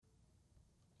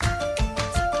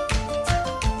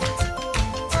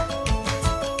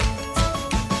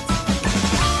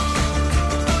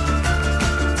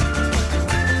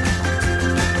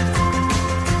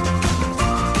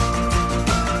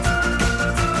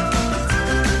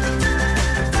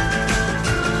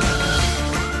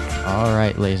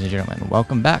ladies and gentlemen.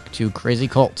 Welcome back to Crazy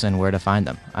Cults and Where to Find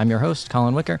Them. I'm your host,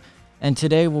 Colin Wicker, and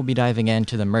today we'll be diving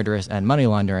into the murderous and money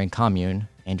laundering commune,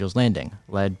 Angel's Landing,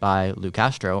 led by Lou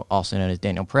Castro, also known as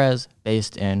Daniel Perez,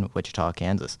 based in Wichita,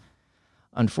 Kansas.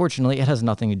 Unfortunately, it has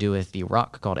nothing to do with the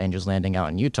rock called Angel's Landing out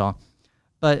in Utah,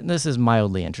 but this is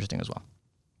mildly interesting as well.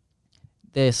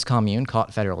 This commune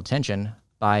caught federal attention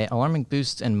by alarming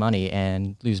boosts in money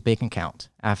and Lou's bank account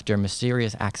after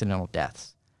mysterious accidental deaths.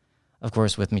 Of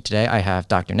course, with me today, I have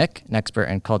Dr. Nick, an expert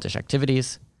in cultish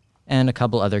activities, and a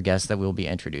couple other guests that we'll be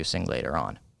introducing later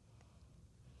on.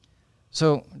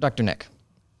 So, Dr. Nick,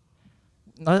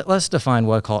 let's define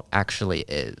what a cult actually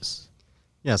is.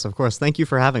 Yes, of course. Thank you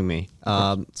for having me.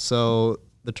 So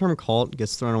the term cult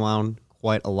gets thrown around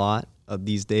quite a lot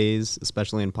these days,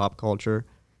 especially in pop culture,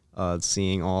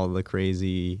 seeing all the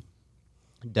crazy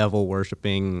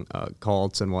devil-worshipping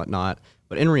cults and whatnot.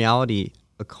 But in reality,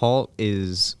 a cult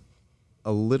is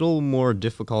a little more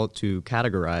difficult to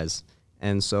categorize.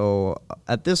 And so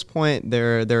at this point,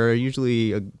 there are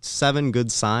usually 7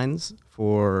 good signs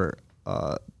for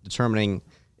determining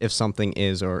if something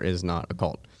is or is not a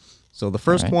cult. So the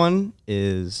first one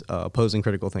is opposing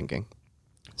critical thinking.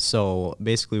 So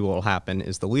basically what will happen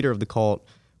is the leader of the cult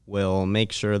will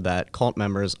make sure that cult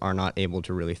members are not able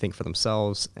to really think for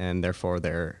themselves, and therefore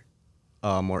they're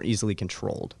more easily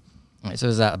controlled. Right, so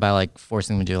is that by like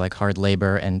forcing them to do like hard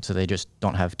labor and so they just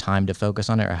don't have time to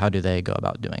focus on it, or how do they go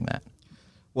about doing that?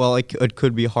 Well, it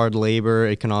could be hard labor.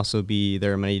 It can also be,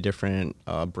 there are many different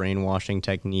brainwashing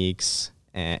techniques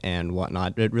and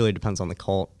whatnot. It really depends on the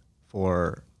cult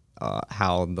for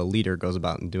how the leader goes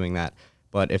about in doing that.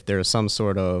 But if there's some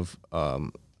sort of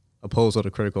opposal to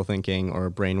critical thinking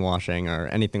or brainwashing or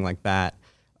anything like that,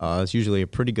 it's usually a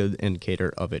pretty good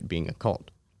indicator of it being a cult.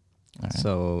 Right.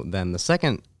 So then the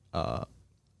second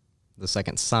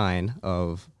sign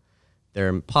of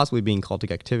there possibly being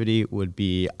cultic activity would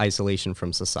be isolation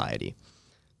from society.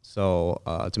 So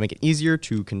to make it easier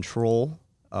to control,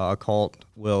 a cult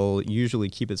will usually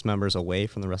keep its members away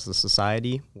from the rest of the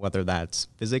society, whether that's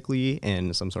physically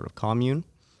in some sort of commune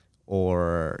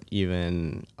or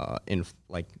even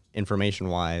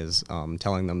information-wise,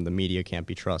 telling them the media can't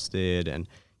be trusted and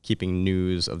keeping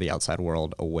news of the outside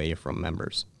world away from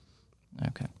members.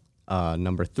 Okay.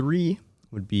 Number 3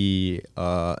 would be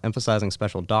emphasizing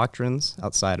special doctrines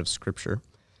outside of Scripture.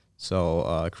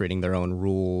 So creating their own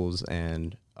rules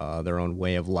and their own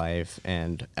way of life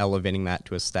and elevating that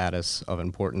to a status of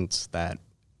importance that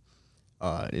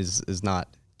is not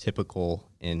typical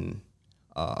in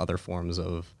other forms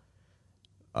of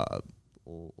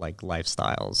like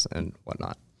lifestyles and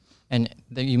whatnot. And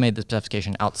you made the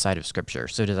specification outside of Scripture.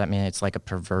 So does that mean it's like a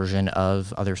perversion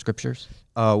of other scriptures?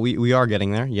 We are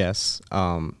getting there, yes.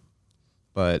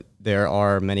 But there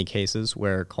are many cases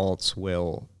where cults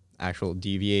will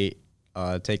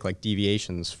take like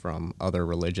deviations from other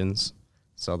religions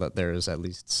so that there's at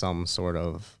least some sort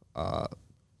of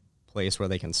place where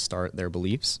they can start their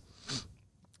beliefs.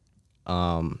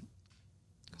 So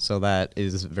that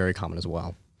is very common as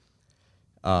well.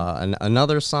 And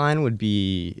another sign would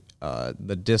be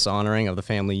the dishonoring of the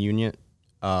family unit.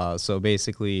 So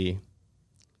basically,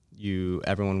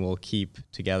 everyone will keep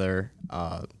together.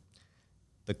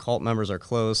 The cult members are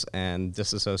close and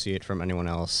disassociate from anyone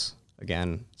else.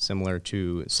 Again, similar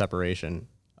to separation,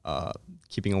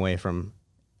 keeping away from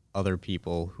other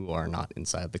people who are not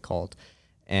inside the cult.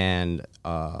 And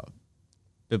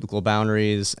biblical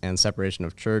boundaries and separation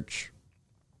of church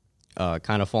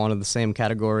kind of fall into the same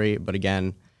category. But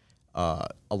again, a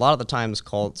lot of the times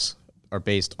cults are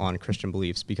based on Christian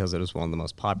beliefs because it is one of the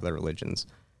most popular religions.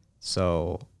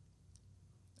 So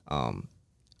No,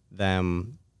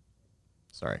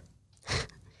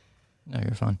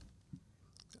 you're fine.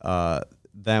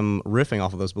 Them riffing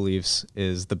off of those beliefs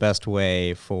is the best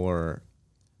way for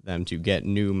them to get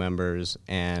new members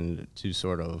and to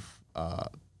sort of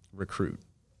recruit.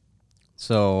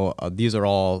 So these are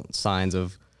all signs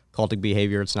of cultic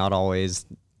behavior. It's not always,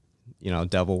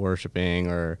 devil worshiping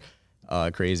or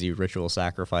crazy ritual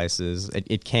sacrifices.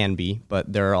 It can be,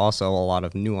 but there are also a lot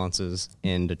of nuances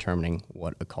in determining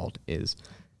what a cult is.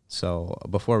 So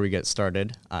before we get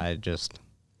started, I just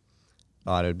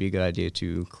thought it would be a good idea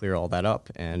to clear all that up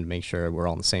and make sure we're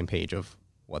all on the same page of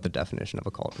what the definition of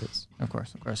a cult is. Of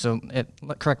course. So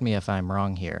correct me if I'm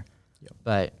wrong here,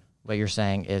 but what you're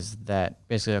saying is that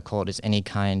basically a cult is any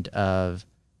kind of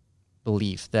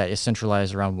belief that is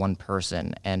centralized around one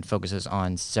person and focuses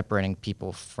on separating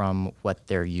people from what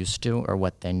they're used to or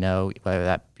what they know, whether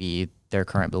that be their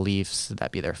current beliefs,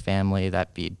 that be their family,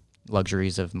 that be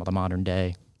luxuries of the modern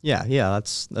day. Yeah,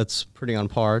 that's pretty on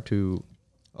par to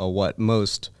what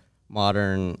most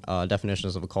modern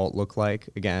definitions of a cult look like.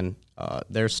 Again,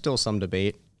 there's still some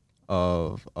debate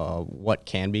of what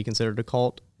can be considered a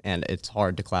cult, and it's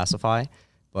hard to classify,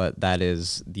 but that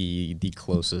is the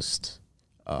closest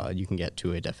you can get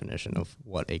to a definition of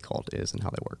what a cult is and how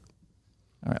they work.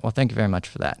 All right. Well, thank you very much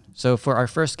for that. So for our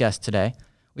first guest today,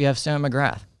 we have Sarah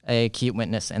McGrath, a key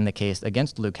witness in the case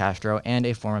against Lou Castro and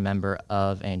a former member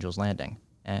of Angel's Landing.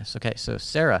 Yes, okay. So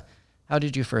Sarah, how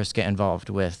did you first get involved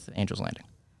with Angel's Landing?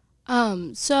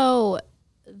 So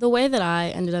the way that I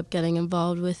ended up getting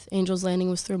involved with Angel's Landing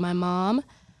was through my mom.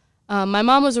 My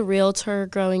mom was a realtor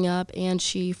growing up, and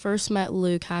she first met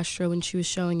Lou Castro when she was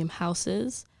showing him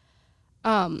houses.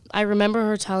 I remember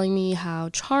her telling me how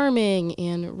charming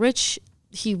and rich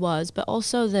he was, but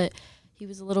also that he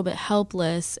was a little bit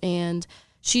helpless, and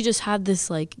she just had this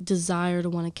like desire to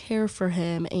want to care for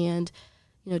him and,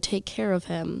 take care of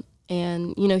him.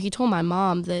 And, he told my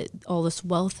mom that all this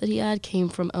wealth that he had came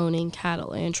from owning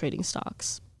cattle and trading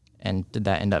stocks. And did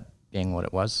that end up being what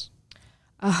it was?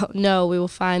 No, we will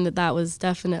find that was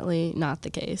definitely not the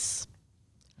case.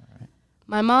 All right.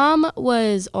 My mom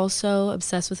was also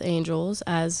obsessed with angels,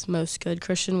 as most good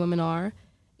Christian women are.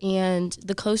 And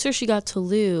the closer she got to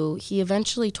Lou, he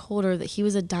eventually told her that he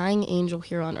was a dying angel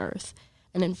here on earth.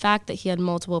 And in fact, that he had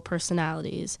multiple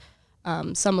personalities,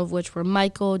 some of which were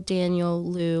Michael, Daniel,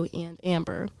 Lou, and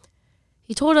Amber.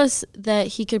 He told us that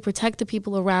he could protect the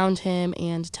people around him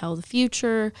and tell the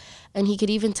future, and he could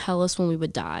even tell us when we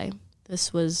would die.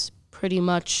 This was pretty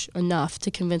much enough to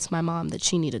convince my mom that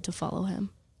she needed to follow him.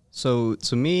 So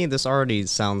to me, this already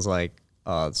sounds like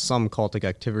some cultic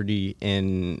activity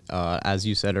in, as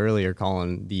you said earlier,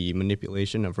 Colin, the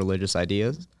manipulation of religious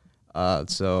ideas.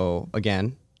 So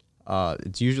again,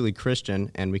 it's usually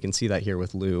Christian, and we can see that here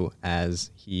with Lou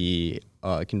as he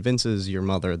convinces your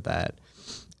mother that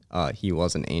he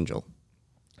was an angel.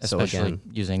 Especially so again,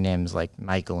 using names like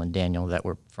Michael and Daniel that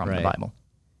were from the Bible.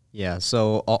 Yeah,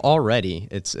 so already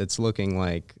it's looking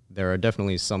like there are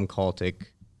definitely some cultic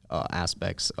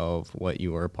aspects of what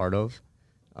you were a part of.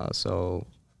 So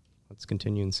let's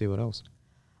continue and see what else.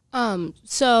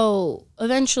 So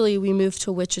eventually we moved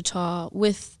to Wichita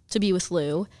to be with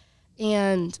Lou,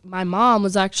 and my mom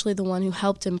was actually the one who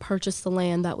helped him purchase the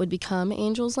land that would become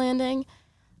Angel's Landing.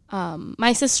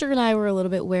 My sister and I were a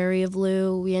little bit wary of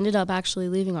Lou. We ended up actually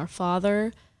leaving our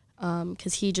father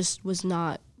because he just was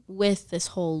not with this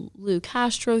whole Lou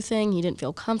Castro thing. He didn't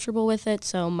feel comfortable with it,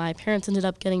 so my parents ended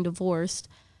up getting divorced.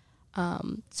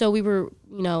 So we were,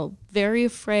 very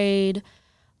afraid,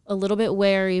 a little bit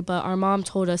wary, but our mom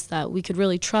told us that we could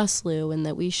really trust Lou and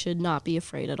that we should not be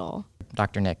afraid at all.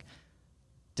 Dr. Nick,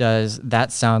 does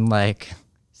that sound like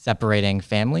separating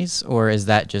families, or is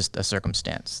that just a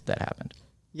circumstance that happened?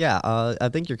 Yeah, I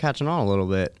think you're catching on a little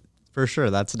bit. For sure,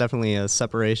 that's definitely a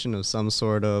separation of some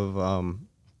sort of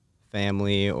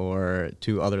family or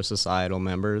two other societal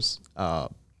members.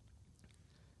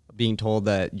 Being told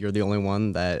that you're the only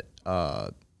one that,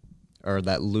 or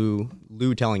that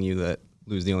Lou telling you that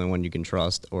Lou's the only one you can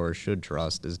trust or should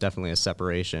trust is definitely a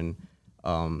separation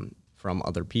from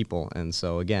other people. And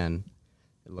so again,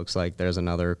 it looks like there's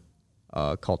another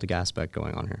cultic aspect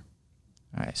going on here.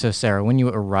 All right. So Sarah, when you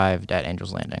arrived at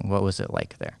Angel's Landing, what was it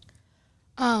like there?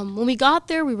 When we got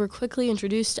there, we were quickly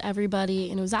introduced to everybody,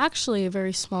 and it was actually a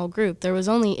very small group. There was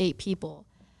only 8 people.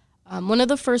 One of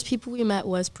the first people we met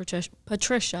was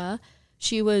Patricia.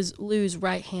 She was Lou's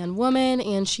right-hand woman,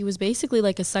 and she was basically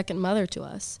like a second mother to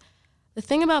us. The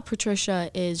thing about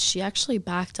Patricia is she actually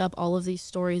backed up all of these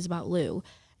stories about Lou,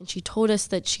 and she told us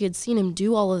that she had seen him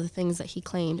do all of the things that he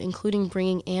claimed, including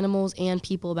bringing animals and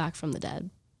people back from the dead.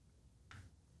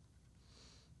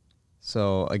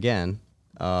 So again,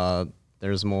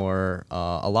 there's more,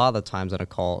 a lot of the times in a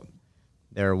cult,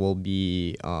 there will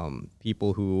be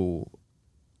people who,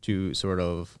 to sort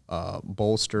of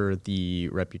bolster the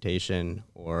reputation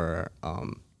or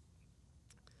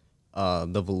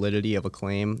the validity of a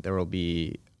claim, there will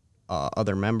be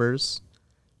other members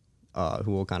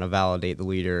who will kind of validate the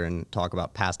leader and talk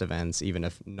about past events, even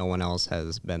if no one else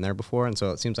has been there before. And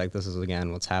so it seems like this is,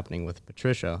 again, what's happening with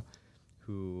Patricia,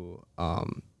 who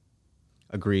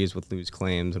agrees with Lou's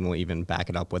claims and will even back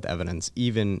it up with evidence,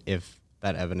 even if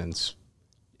that evidence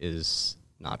is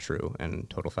not true and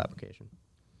total fabrication.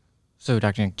 So,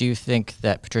 Dr. Nick, do you think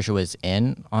that Patricia was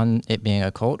in on it being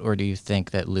a cult, or do you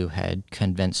think that Lou had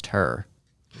convinced her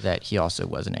that he also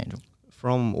was an angel?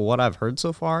 From what I've heard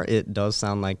so far, it does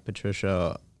sound like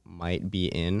Patricia might be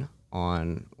in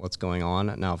on what's going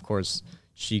on. Now, of course,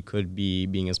 she could be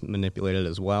being as manipulated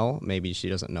as well. Maybe she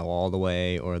doesn't know all the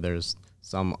way, or there's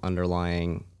some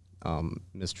underlying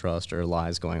mistrust or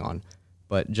lies going on.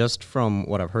 But just from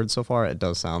what I've heard so far, it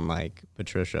does sound like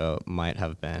Patricia might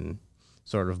have been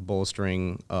sort of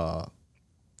bolstering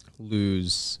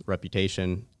Lou's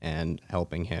reputation and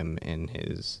helping him in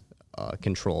his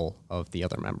control of the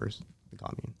other members of the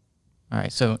commune. All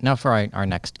right, so now for our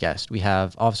next guest, we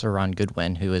have Officer Ron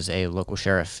Goodwin, who is a local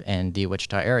sheriff in the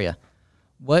Wichita area.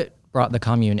 What brought the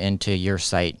commune into your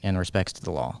sight in respects to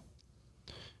the law?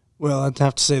 Well, I'd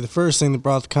have to say the first thing that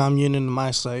brought the commune into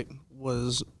my sight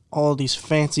was all these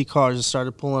fancy cars that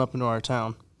started pulling up into our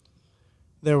town.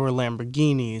 There were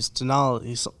Lamborghinis,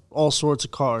 Denali's, all sorts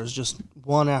of cars, just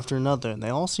one after another, and they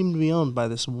all seemed to be owned by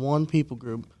this one people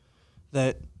group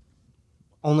that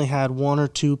only had one or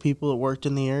two people that worked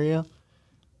in the area.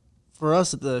 For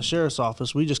us at the sheriff's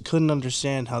office, we just couldn't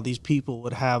understand how these people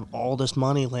would have all this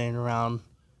money laying around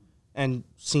and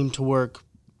seem to work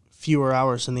fewer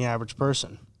hours than the average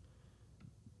person.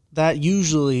 That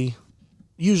usually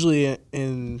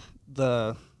in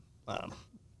the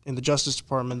Justice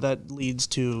Department, that leads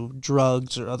to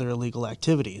drugs or other illegal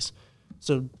activities.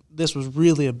 So this was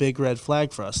really a big red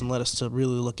flag for us and led us to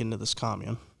really look into this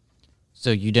commune. So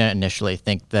you didn't initially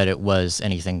think that it was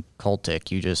anything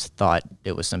cultic. You just thought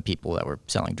it was some people that were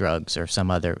selling drugs or some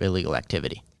other illegal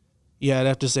activity. Yeah, I'd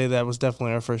have to say that was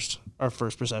definitely our first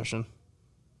perception.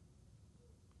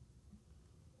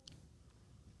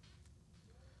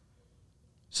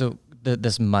 So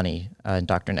this money,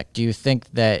 Dr. Nick, do you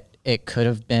think that it could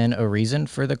have been a reason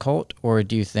for the cult, or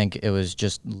do you think it was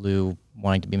just Lou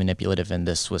wanting to be manipulative and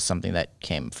this was something that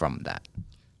came from that?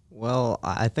 Well,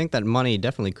 I think that money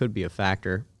definitely could be a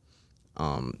factor.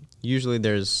 Usually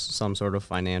there's some sort of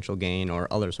financial gain or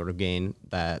other sort of gain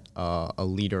that a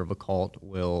leader of a cult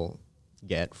will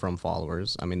get from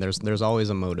followers. I mean, there's always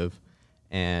a motive,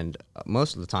 and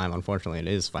most of the time, unfortunately, it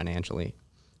is financially.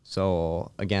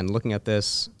 So, again, looking at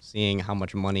this, seeing how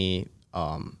much money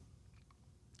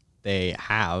they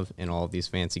have in all of these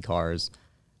fancy cars,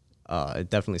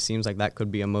 it definitely seems like that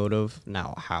could be a motive.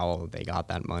 Now, how they got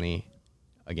that money,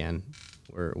 again,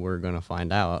 we're going to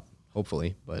find out,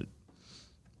 hopefully. But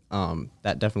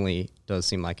that definitely does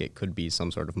seem like it could be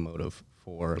some sort of motive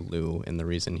for Lou and the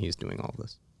reason he's doing all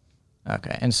this.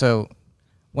 Okay, and so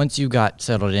once you got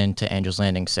settled into Angel's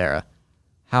Landing, Sarah,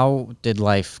 how did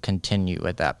life continue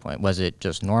at that point? Was it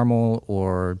just normal,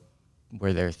 or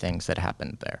were there things that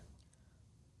happened there?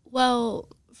 Well,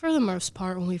 for the most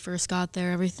part, when we first got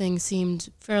there, everything seemed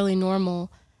fairly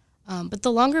normal. But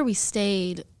the longer we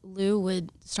stayed, Lou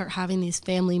would start having these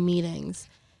family meetings.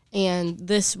 And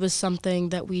this was something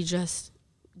that we just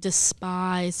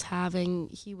despised having.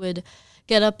 He would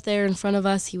get up there in front of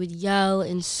us. He would yell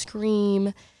and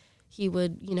scream. He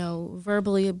would,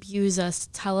 verbally abuse us,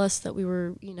 tell us that we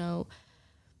were,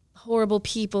 horrible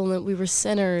people and that we were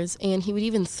sinners. And he would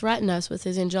even threaten us with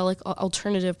his angelic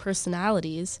alternative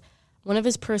personalities. One of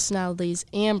his personalities,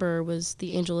 Amber, was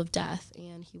the angel of death.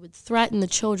 And he would threaten the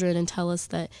children and tell us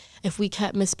that if we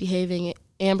kept misbehaving,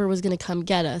 Amber was going to come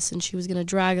get us and she was going to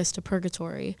drag us to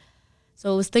purgatory.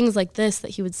 So it was things like this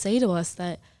that he would say to us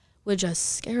that would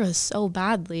just scare us so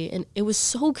badly. And it was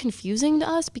so confusing to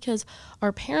us because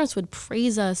our parents would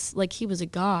praise us like he was a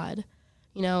god.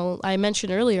 I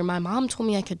mentioned earlier, my mom told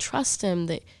me I could trust him,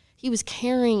 that he was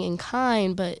caring and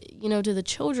kind, but, to the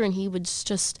children, he was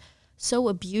just so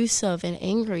abusive and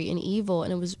angry and evil,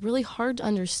 and it was really hard to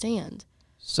understand.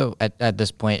 So at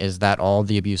this point, is that all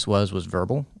the abuse was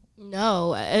verbal?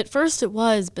 No, at first it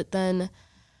was, but then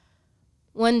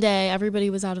one day everybody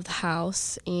was out of the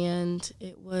house and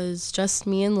it was just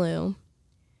me and Lou,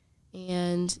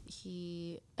 and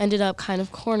he ended up kind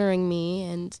of cornering me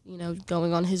and,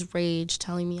 going on his rage,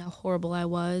 telling me how horrible I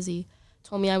was. He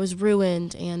told me I was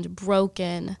ruined and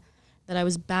broken, that I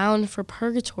was bound for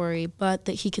purgatory, but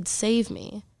that he could save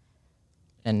me.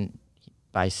 And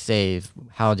by save,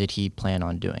 how did he plan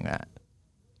on doing that?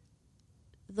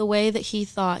 The way that he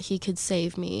thought he could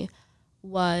save me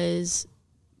was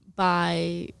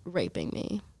by raping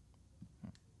me.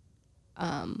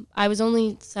 I was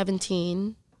only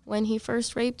 17 when he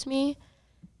first raped me.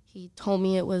 He told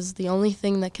me it was the only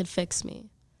thing that could fix me,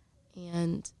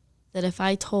 and that if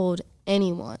I told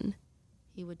anyone,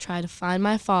 he would try to find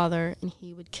my father and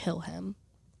he would kill him.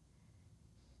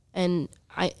 And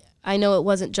I know it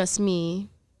wasn't just me.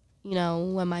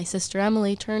 When my sister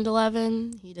Emily turned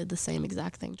 11, he did the same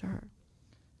exact thing to her.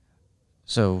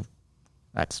 So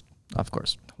that's, of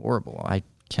course, horrible. I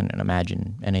can't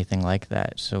imagine anything like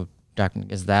that. So, Doctor,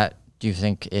 do you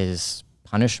think is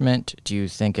punishment? Do you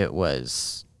think it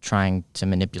was trying to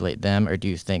manipulate them, or do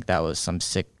you think that was some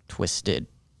sick, twisted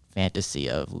fantasy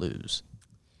of Lou's?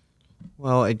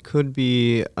 Well, it could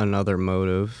be another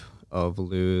motive. of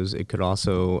Lou's. It could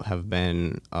also have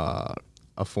been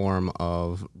a form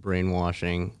of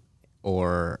brainwashing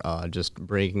or just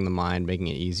breaking the mind, making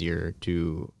it easier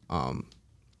to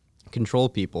control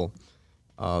people.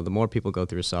 The more people go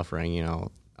through suffering,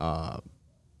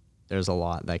 there's a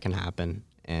lot that can happen.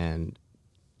 And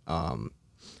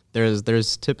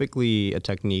there's typically a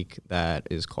technique that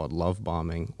is called love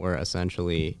bombing, where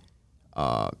essentially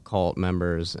cult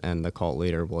members and the cult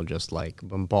leader will just like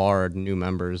bombard new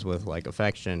members with like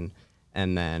affection,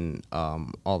 and then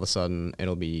all of a sudden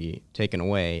it'll be taken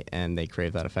away and they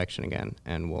crave that affection again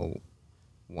and will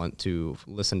want to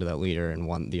listen to that leader and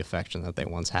want the affection that they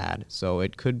once had. So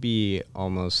it could be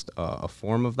almost a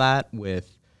form of that,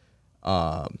 with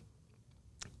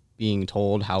being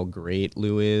told how great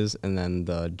Lou is, and then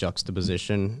the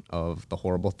juxtaposition of the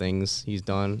horrible things he's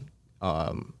done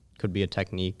could be a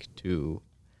technique to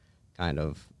kind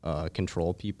of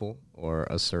control people or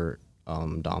assert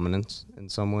dominance in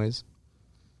some ways.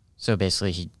 So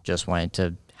basically, he just wanted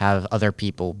to have other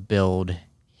people build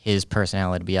his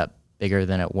personality to be up bigger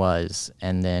than it was,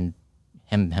 and then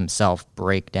himself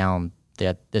break down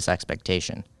this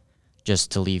expectation,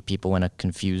 just to leave people in a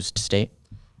confused state.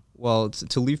 Well, it's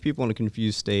to leave people in a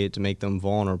confused state, to make them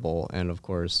vulnerable, and of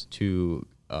course to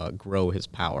grow his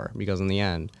power. Because in the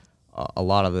end, a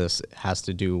lot of this has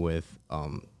to do with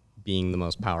being the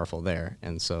most powerful there,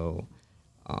 and so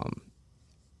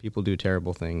people do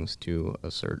terrible things to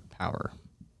assert power.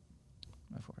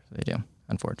 Of course, they do,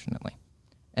 unfortunately.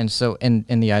 And so,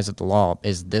 in the eyes of the law,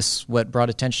 is this what brought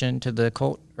attention to the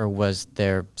cult, or was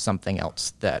there something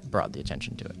else that brought the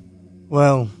attention to it?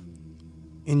 Well,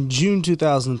 in June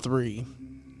 2003,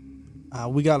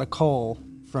 we got a call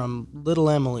from little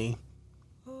Emily,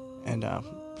 and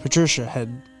Patricia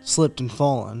had slipped and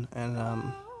fallen,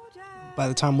 and by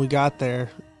the time we got there,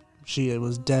 she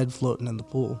was dead, floating in the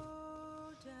pool.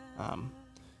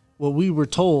 What we were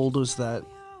told was that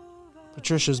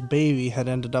Patricia's baby had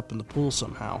ended up in the pool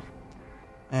somehow,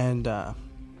 and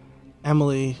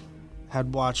Emily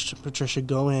had watched Patricia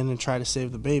go in and try to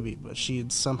save the baby, but she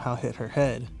had somehow hit her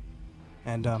head,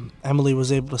 and Emily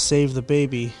was able to save the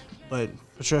baby, but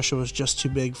Patricia was just too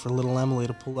big for little Emily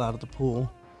to pull out of the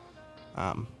pool.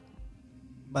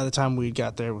 By the time we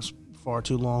got there, it was far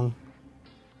too long.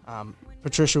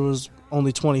 Patricia was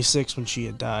only 26 when she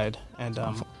had died, and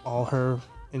all her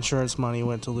insurance money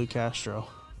went to Lou Castro.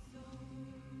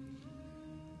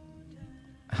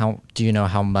 How do you know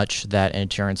how much that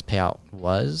insurance payout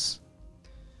was?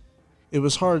 It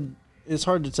was hard. It's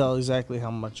hard to tell exactly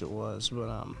how much it was,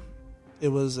 but it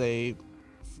was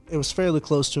fairly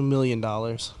close to $1 million.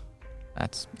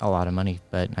 That's a lot of money,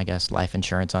 but I guess life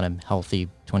insurance on a healthy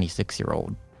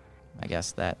 26-year-old, I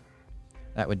guess that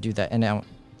would do that. And now,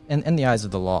 in the eyes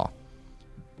of the law,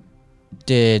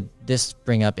 did this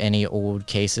bring up any old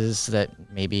cases that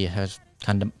maybe have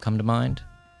come to mind?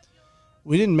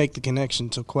 We didn't make the connection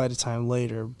until quite a time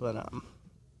later, but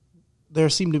there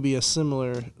seemed to be a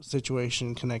similar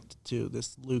situation connected to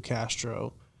this Lou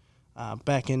Castro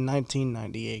back in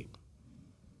 1998.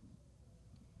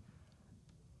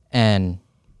 And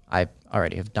I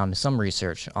already have done some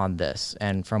research on this,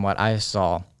 and from what I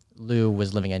saw, Lou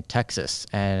was living in Texas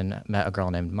and met a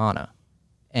girl named Mana,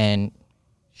 and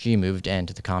she moved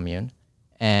into the commune,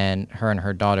 and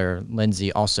her daughter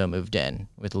Lindsay also moved in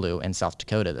with Lou in South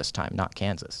Dakota this time, not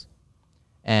Kansas.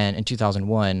 And in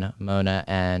 2001, Mona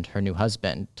and her new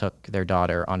husband took their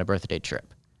daughter on a birthday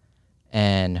trip,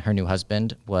 and her new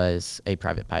husband was a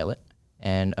private pilot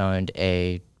and owned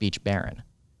a Beech Baron,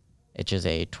 which is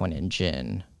a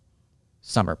twin-engine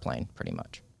summer plane, pretty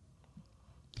much.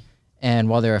 And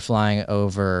while they were flying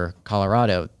over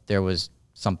Colorado, there was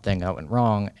something that went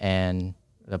wrong, and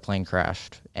the plane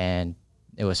crashed, and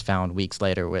it was found weeks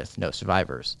later with no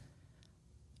survivors.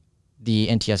 The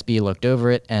NTSB looked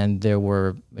over it, and there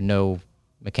were no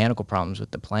mechanical problems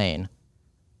with the plane,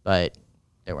 but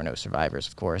there were no survivors,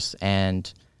 of course.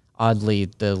 And oddly,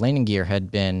 the landing gear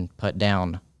had been put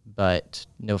down, but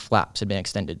no flaps had been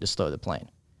extended to slow the plane.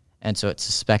 And so it's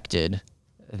suspected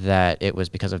that it was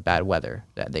because of bad weather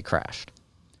that they crashed.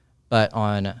 But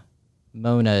on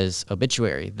Mona's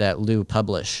obituary that Lou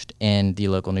published in the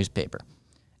local newspaper,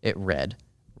 it read,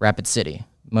 Rapid City,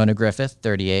 Mona Griffith,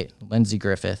 38, Lindsay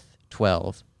Griffith,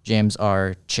 12, James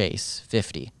R. Chase,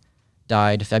 50,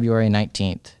 died February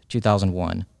 19th,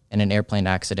 2001, in an airplane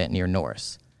accident near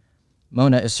Norris.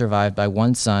 Mona is survived by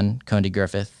one son, Condy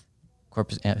Griffith,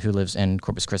 who lives in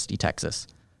Corpus Christi, Texas,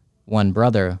 one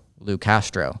brother, Lou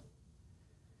Castro.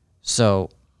 So,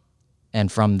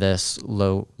 and from this,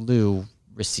 Lou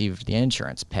received the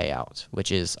insurance payout,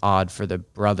 which is odd for the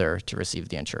brother to receive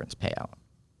the insurance payout.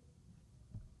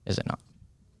 is it not?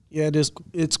 Yeah, it is.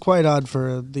 It's quite odd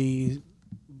for the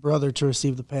brother to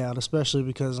receive the payout, especially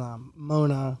because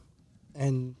Mona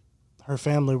and her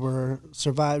family were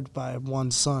survived by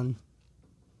one son.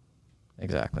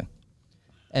 Exactly.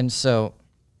 And so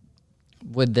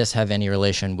would this have any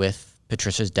relation with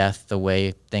Patricia's death, the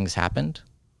way things happened?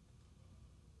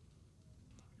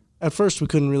 At first, we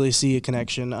couldn't really see a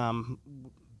connection.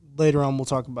 Later on, we'll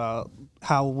talk about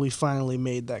how we finally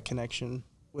made that connection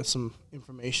with some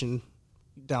information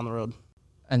down the road.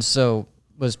 And so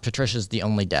was Patricia's the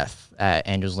only death at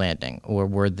Angel's Landing, or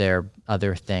were there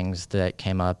other things that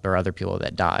came up or other people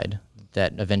that died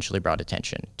that eventually brought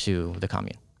attention to the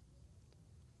commune?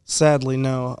 Sadly,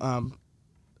 no.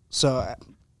 So a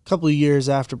couple of years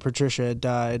after Patricia had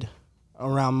died,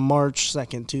 around March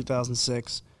 2nd,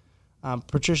 2006,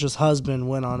 Patricia's husband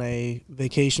went on a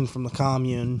vacation from the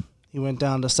commune. He went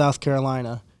down to South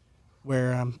Carolina,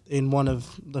 where in one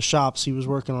of the shops he was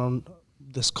working on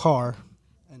this car.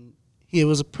 And he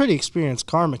was a pretty experienced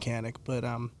car mechanic, but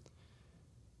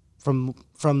from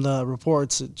the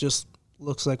reports, it just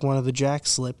looks like one of the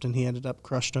jacks slipped and he ended up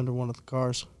crushed under one of the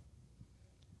cars.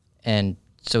 And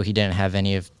so he didn't have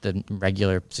any of the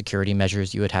regular security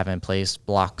measures you would have in place,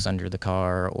 blocks under the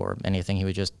car or anything. He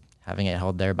was just having it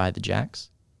held there by the jacks?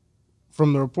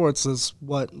 From the reports,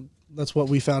 that's what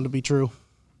we found to be true.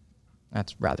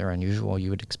 That's rather unusual.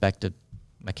 You would expect a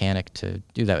mechanic to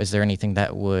do that. Is there anything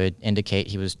that would indicate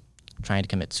he was trying to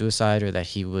commit suicide or that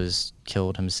he was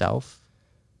killed himself?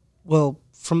 Well,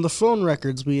 from the phone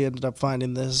records, we ended up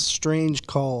finding this strange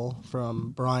call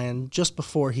from Brian just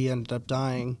before he ended up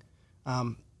dying.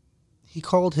 He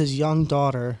called his young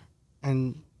daughter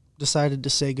and decided to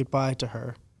say goodbye to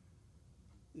her,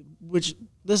 which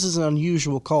this is an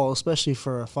unusual call, especially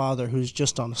for a father who's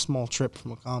just on a small trip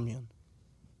from a commune.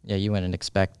 Yeah, you wouldn't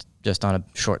expect just on a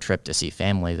short trip to see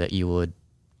family that you would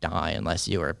die unless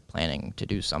you were planning to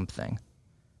do something.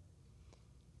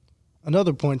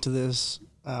 Another point to this,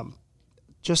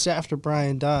 just after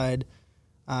Brian died,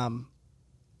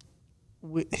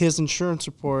 his insurance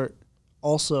report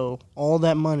also, all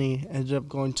that money ended up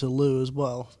going to Lou as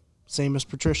well, same as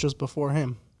Patricia's before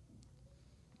him.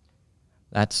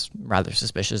 That's rather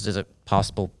suspicious. Is it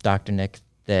possible, Dr. Nick,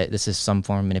 that this is some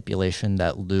form of manipulation,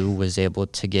 that Lou was able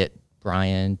to get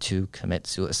Brian to commit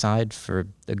suicide for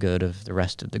the good of the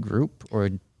rest of the group? Or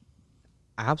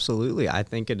Absolutely. I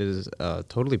think it is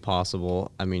totally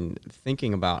possible. I mean,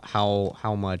 thinking about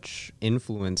how much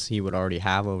influence he would already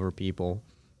have over people,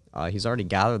 he's already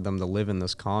gathered them to live in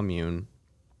this commune,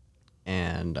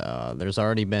 and there's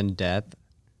already been death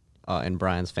in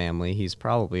Brian's family. He's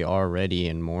probably already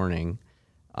in mourning.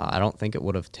 I don't think it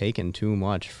would have taken too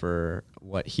much for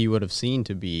what he would have seen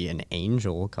to be an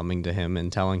angel coming to him and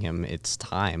telling him it's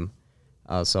time.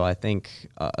 So I think,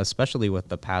 especially with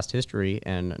the past history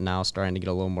and now starting to get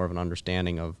a little more of an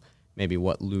understanding of maybe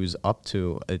what Lou's up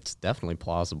to, it's definitely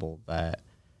plausible that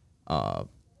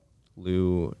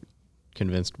Lou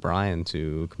convinced Brian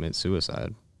to commit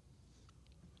suicide.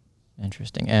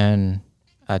 interesting. And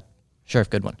Sheriff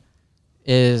Goodwin,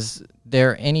 is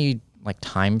there any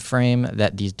time frame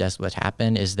that these deaths would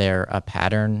happen? Is there a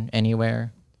pattern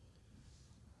anywhere?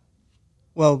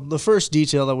 Well, the first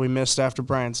detail that we missed after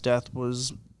Brian's death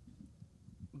was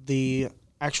the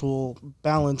actual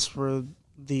balance for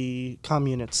the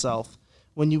commune itself.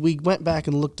 When we went back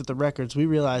and looked at the records, we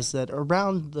realized that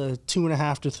around the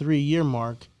 2.5 to 3 year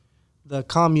mark, the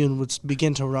commune would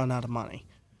begin to run out of money.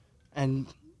 And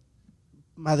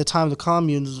by the time the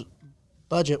commune's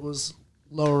budget was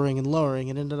lowering and lowering,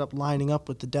 it ended up lining up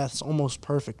with the deaths almost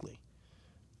perfectly.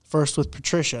 First with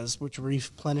Patricia's, which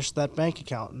replenished that bank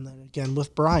account, and then again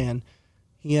with Brian,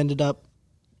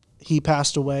 he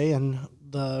passed away, and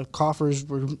the coffers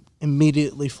were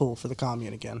immediately full for the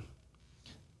commune again.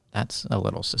 That's a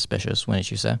little suspicious,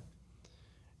 wouldn't you say?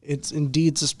 It's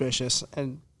indeed suspicious,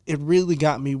 and it really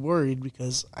got me worried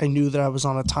because I knew that I was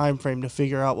on a time frame to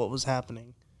figure out what was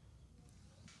happening.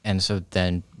 And so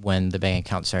then when the bank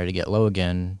account started to get low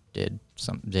again,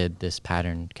 did this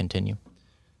pattern continue?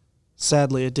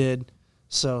 Sadly, it did.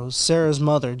 So Sarah's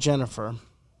mother, Jennifer,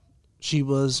 she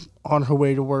was on her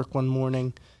way to work one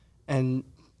morning and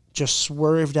just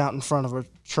swerved out in front of a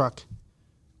truck,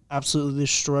 absolutely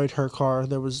destroyed her car.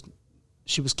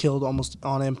 She was killed almost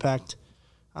on impact.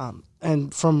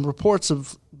 And from reports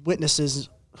of witnesses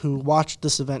who watched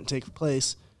this event take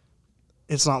place,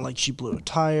 it's not like she blew a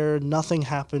tire. Nothing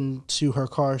happened to her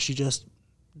car. She just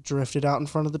drifted out in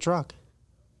front of the truck.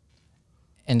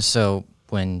 And so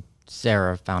when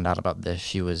Sarah found out about this,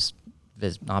 she was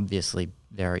obviously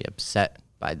very upset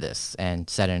by this and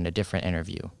said in a different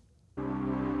interview,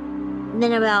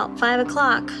 Then about 5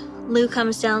 o'clock, Lou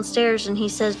comes downstairs and he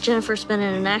says, Jennifer's been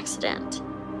in an accident.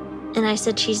 And I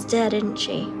said, she's dead, isn't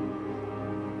she?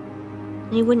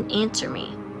 And he wouldn't answer me.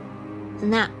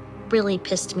 And that really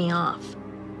pissed me off.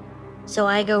 So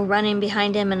I go running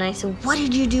behind him and I said, what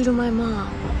did you do to my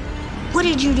mom? What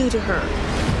did you do to her?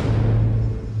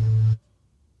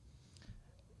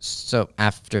 So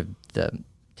after the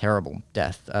terrible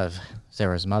death of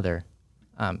Sarah's mother,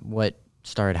 what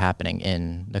started happening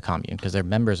in the commune? Because their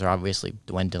members are obviously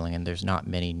dwindling and there's not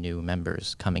many new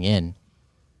members coming in.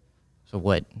 So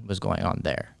what was going on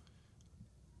there?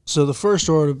 So the first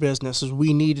order of business is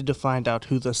we needed to find out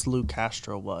who this Lou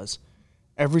Castro was.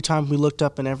 Every time we looked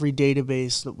up in every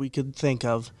database that we could think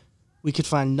of, we could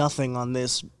find nothing on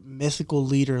this mythical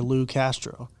leader, Lou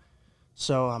Castro.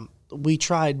 So we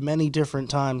tried many different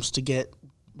times to get,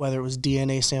 whether it was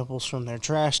DNA samples from their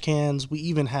trash cans. We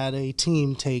even had a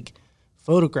team take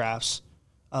photographs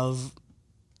of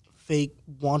fake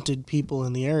wanted people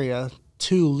in the area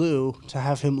to Lou to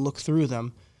have him look through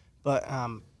them. But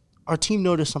our team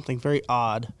noticed something very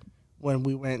odd when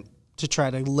we went to try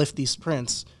to lift these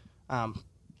prints.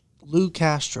 Lou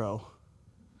Castro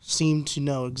seemed to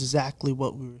know exactly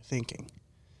what we were thinking.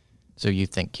 So you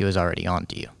think he was already on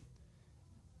to you?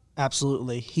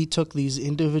 Absolutely. He took these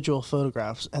individual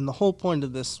photographs, and the whole point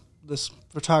of this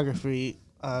photography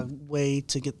way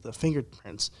to get the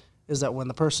fingerprints is that when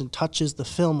the person touches the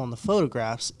film on the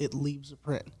photographs, it leaves a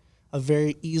print, a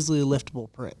very easily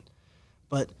liftable print.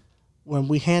 But when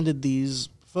we handed these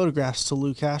photographs to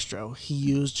Lou Castro, he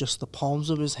used just the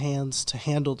palms of his hands to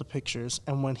handle the pictures,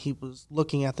 and when he was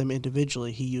looking at them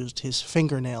individually, he used his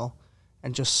fingernail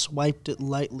and just swiped it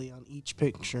lightly on each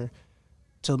picture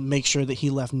to make sure that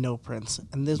he left no prints.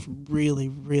 And this really,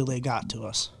 really got to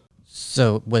us.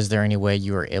 So was there any way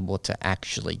you were able to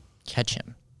actually catch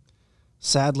him?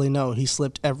 Sadly, no. He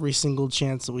slipped every single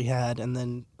chance that we had, and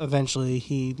then eventually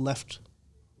he left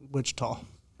Wichita.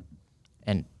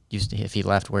 And if he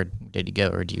left, where did he go,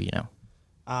 or do you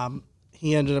know?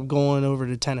 He ended up going over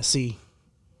to Tennessee.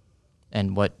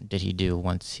 And what did he do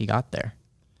once he got there?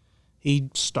 He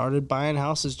started buying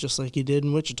houses just like he did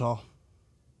in Wichita.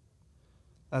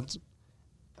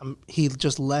 He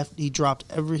just left. He dropped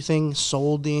everything,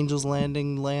 sold the Angels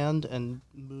Landing land, and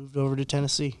moved over to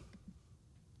Tennessee.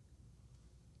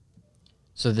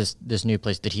 So this new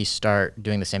place, did he start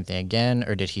doing the same thing again,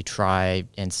 or did he try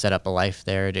and set up a life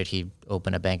there? Did he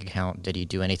open a bank account? Did he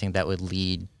do anything that would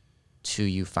lead to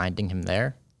you finding him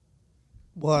there?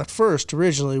 Well, at first,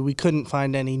 originally, we couldn't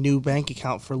find any new bank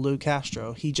account for Lou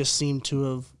Castro. He just seemed to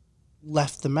have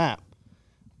left the map.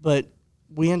 But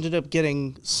we ended up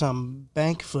getting some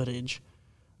bank footage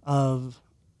of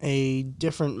a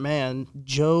different man,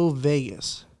 Joe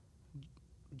Vegas.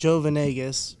 Joe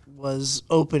Venegas was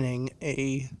opening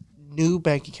a new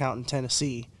bank account in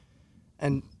Tennessee.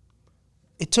 And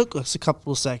it took us a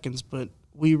couple of seconds, but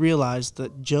we realized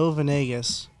that Joe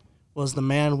Venegas was the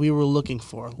man we were looking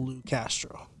for, Lou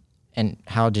Castro. And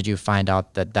how did you find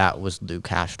out that was Lou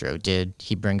Castro? Did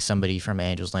he bring somebody from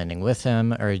Angel's Landing with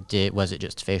him, or was it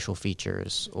just facial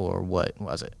features, or what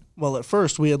was it? Well, at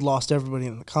first we had lost everybody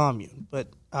in the commune, but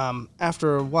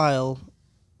after a while,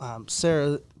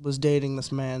 Sarah was dating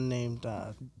this man named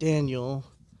Daniel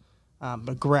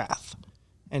McGrath,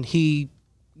 and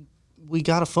we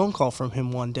got a phone call from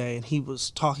him one day, and he was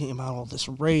talking about all this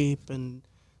rape and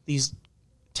these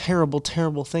terrible,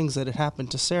 terrible things that had happened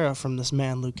to Sarah from this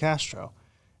man, Lou Castro.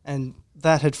 And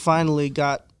that had finally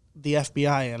got the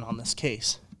FBI in on this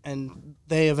case. And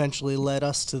they eventually led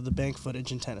us to the bank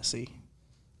footage in Tennessee.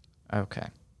 Okay.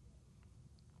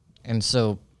 And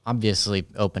so, obviously,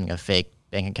 opening a fake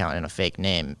bank account in a fake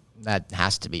name, that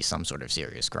has to be some sort of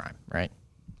serious crime, right?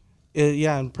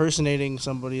 Yeah, impersonating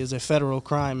somebody is a federal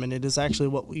crime, and it is actually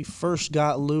what we first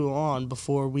got Lou on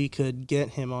before we could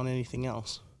get him on anything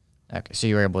else. Okay, so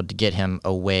you were able to get him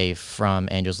away from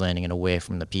Angel's Landing and away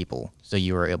from the people, so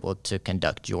you were able to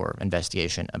conduct your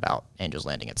investigation about Angel's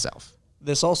Landing itself.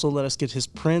 This also let us get his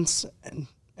prints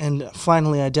and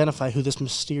finally identify who this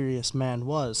mysterious man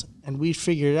was. And we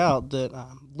figured out that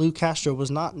Lou Castro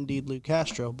was not indeed Lou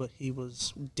Castro, but he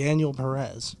was Daniel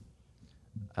Perez.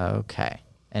 Okay.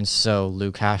 And so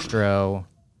Lou Castro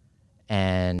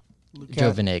and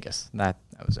Joe Venegas. That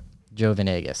was it. Joe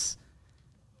Venegas.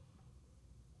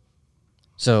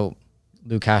 So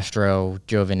Lou Castro,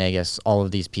 Joe Venegas, all of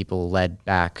these people led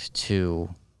back to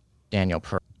Daniel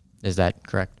Perez. Is that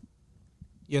correct?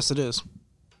 Yes, it is.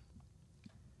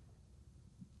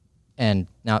 And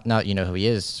now you know who he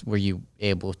is. Were you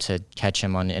able to catch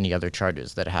him on any other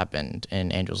charges that happened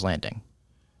in Angel's Landing?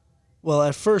 Well,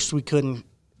 at first we couldn't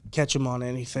catch him on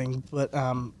anything, but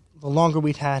the longer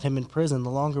we'd had him in prison, the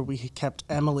longer we had kept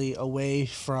Emily away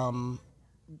from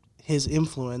his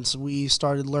influence, we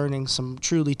started learning some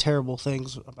truly terrible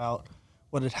things about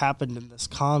what had happened in this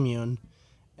commune.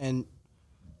 And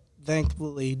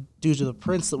thankfully, due to the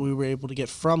prints that we were able to get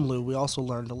from Lou, we also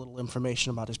learned a little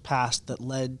information about his past that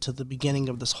led to the beginning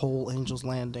of this whole Angel's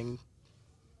Landing.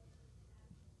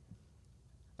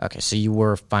 Okay, so you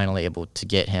were finally able to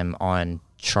get him on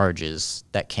charges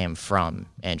that came from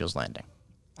Angel's Landing.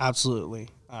 Absolutely.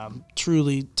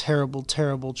 Truly terrible,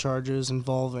 terrible charges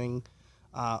involving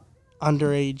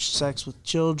underage sex with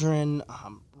children,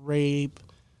 rape,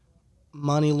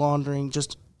 money laundering,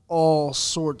 just all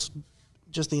sorts.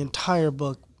 Just the entire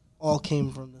book all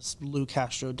came from this Lou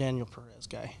Castro, Daniel Perez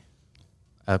guy.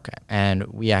 Okay, and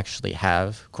we actually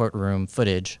have courtroom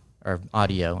footage or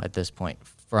audio at this point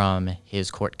from his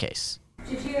court case.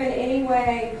 Did you in any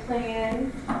way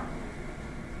plan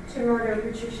to murder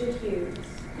Patricia Hughes?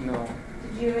 No.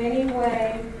 Did you in any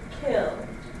way kill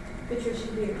Patricia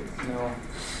Hughes? No.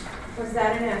 Was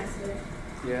that an accident?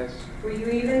 Yes. Were you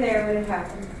even there when it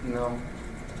happened? No.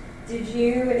 Did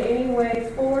you in any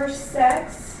way force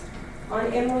sex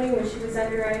on Emily when she was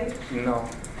underage? No.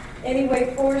 Any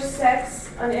way force sex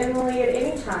on Emily at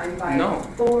any time by No.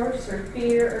 force or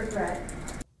fear or threat?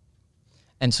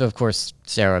 And so, of course,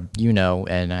 Sarah, you know,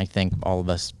 and I think all of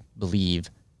us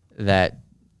believe that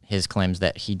his claims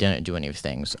that he didn't do any of these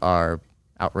things are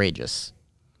outrageous.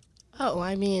 Oh,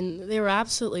 I mean, they were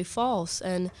absolutely false.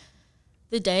 And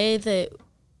the day that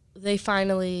they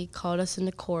finally called us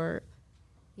into court,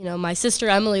 you know, my sister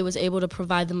Emily was able to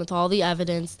provide them with all the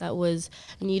evidence that was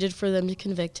needed for them to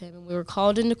convict him. And we were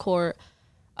called into court,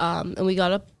 and we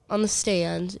got up on the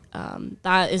stand.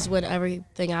 That is when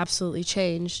everything absolutely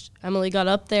changed. Emily got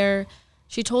up there.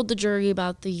 She told the jury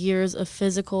about the years of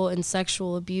physical and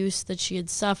sexual abuse that she had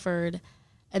suffered.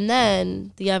 And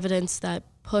then the evidence that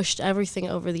pushed everything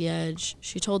over the edge,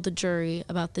 she told the jury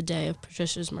about the day of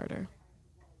Patricia's murder.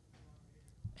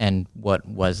 And what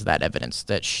was that evidence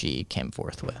that she came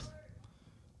forth with?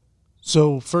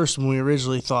 So first, when we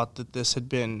originally thought that this had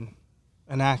been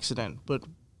an accident, but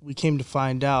we came to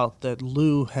find out that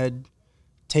Lou had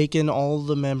taken all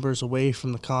the members away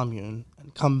from the commune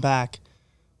and come back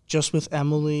just with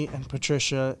Emily and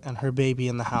Patricia and her baby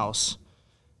in the house.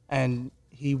 And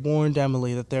he warned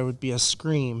Emily that there would be a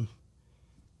scream.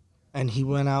 And he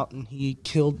went out and he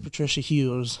killed Patricia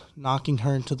Hughes, knocking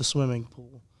her into the swimming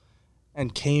pool,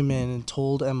 and came in and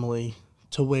told Emily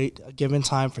to wait a given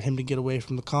time for him to get away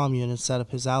from the commune and set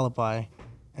up his alibi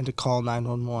and to call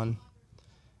 911.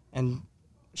 And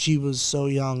she was so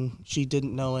young, she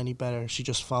didn't know any better. She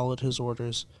just followed his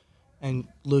orders. And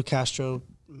Lou Castro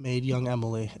made young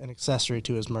Emily an accessory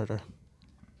to his murder.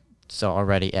 So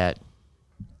already at,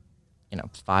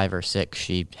 5 or 6,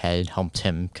 she had helped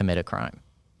him commit a crime.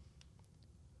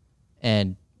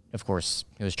 And, of course,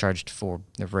 he was charged for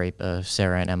the rape of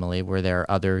Sarah and Emily. Were there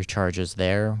other charges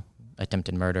there?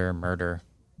 Attempted murder?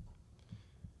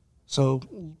 So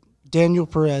Daniel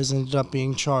Perez ended up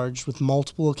being charged with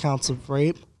multiple accounts of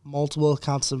rape, multiple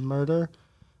accounts of murder.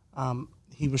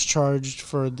 He was charged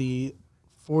for the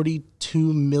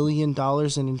 $42 million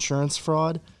in insurance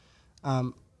fraud.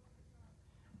 And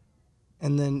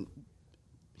then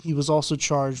he was also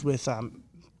charged with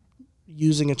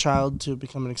using a child to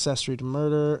become an accessory to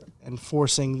murder and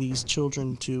forcing these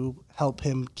children to help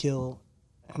him kill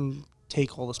and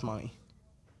take all this money.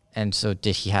 And so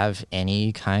did he have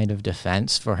any kind of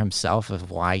defense for himself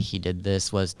of why he did this?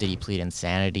 Did he plead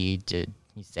insanity? Did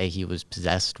he say he was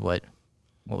possessed? What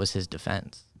was his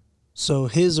defense? So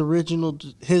his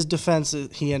defense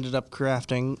he ended up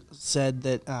crafting said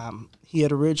that he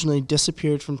had originally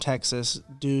disappeared from Texas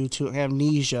due to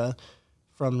amnesia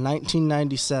from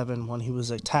 1997 when he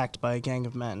was attacked by a gang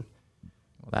of men.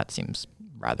 Well, that seems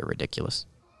rather ridiculous.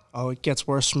 Oh, it gets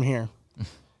worse from here.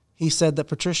 He said that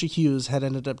Patricia Hughes had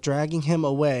ended up dragging him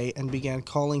away and began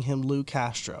calling him Lou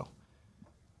Castro.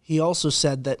 He also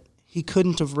said that he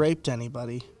couldn't have raped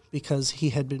anybody because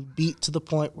he had been beat to the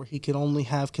point where he could only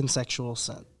have consensual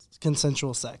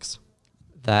sex.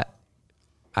 That,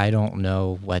 I don't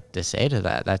know what to say to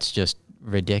that. That's just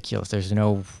ridiculous. There's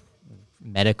no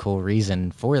medical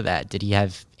reason for that. Did he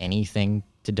have anything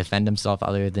to defend himself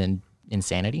other than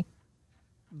insanity?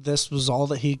 This was all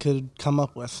that he could come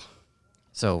up with.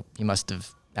 So he must have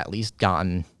at least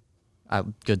gotten a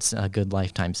good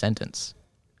lifetime sentence.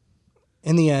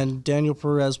 In the end, Daniel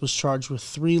Perez was charged with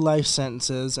 3 life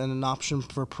sentences and an option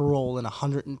for parole in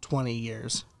 120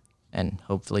 years. And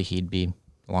hopefully he'd be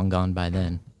long gone by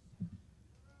then.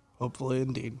 Hopefully,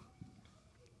 indeed.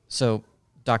 So,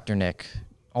 Dr. Nick,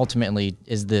 ultimately,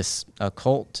 is this a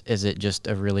cult? Is it just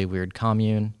a really weird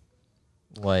commune?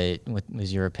 What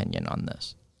was your opinion on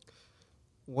this?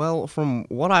 Well, from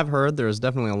what I've heard, there's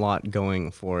definitely a lot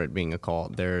going for it being a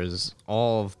cult. There's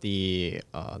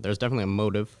there's definitely a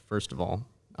motive, first of all,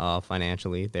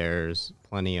 financially. There's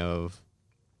plenty of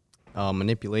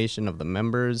manipulation of the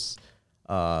members.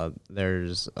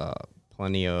 There's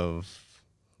plenty of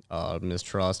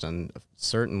mistrust and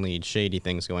certainly shady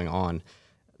things going on.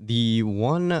 The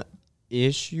one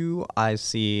issue I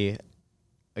see,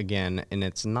 again, and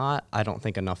it's not, I don't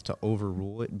think, enough to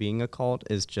overrule it being a cult,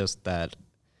 is just that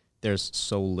there's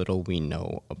so little we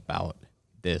know about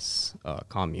this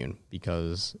commune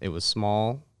because it was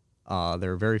small.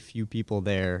 There are very few people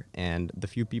there, and the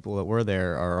few people that were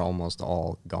there are almost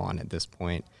all gone at this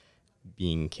point,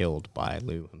 being killed by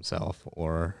Lou himself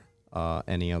or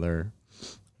any other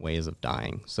ways of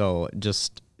dying. So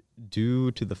just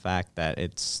due to the fact that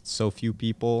it's so few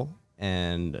people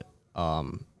and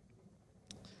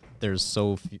there's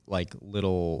so few,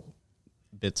 little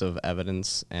bits of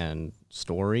evidence and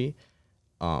story,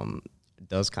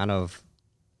 does kind of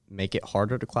make it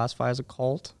harder to classify as a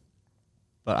cult.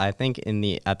 But I think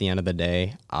at the end of the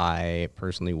day, I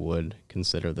personally would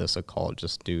consider this a cult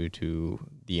just due to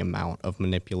the amount of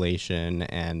manipulation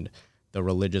and the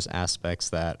religious aspects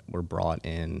that were brought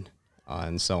in,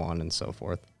 and so on and so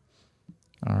forth.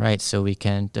 All right, so we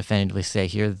can definitively say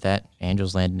here that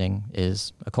Angel's Landing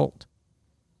is a cult.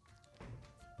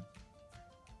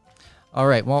 All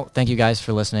right, well, thank you guys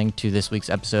for listening to this week's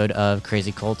episode of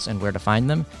Crazy Cults and Where to Find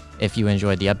Them. If you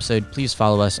enjoyed the episode, please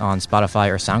follow us on Spotify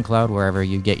or SoundCloud, wherever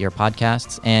you get your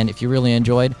podcasts. And if you really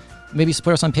enjoyed, maybe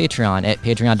support us on Patreon at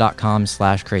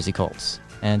patreon.com/crazycults.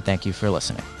 And thank you for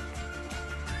listening.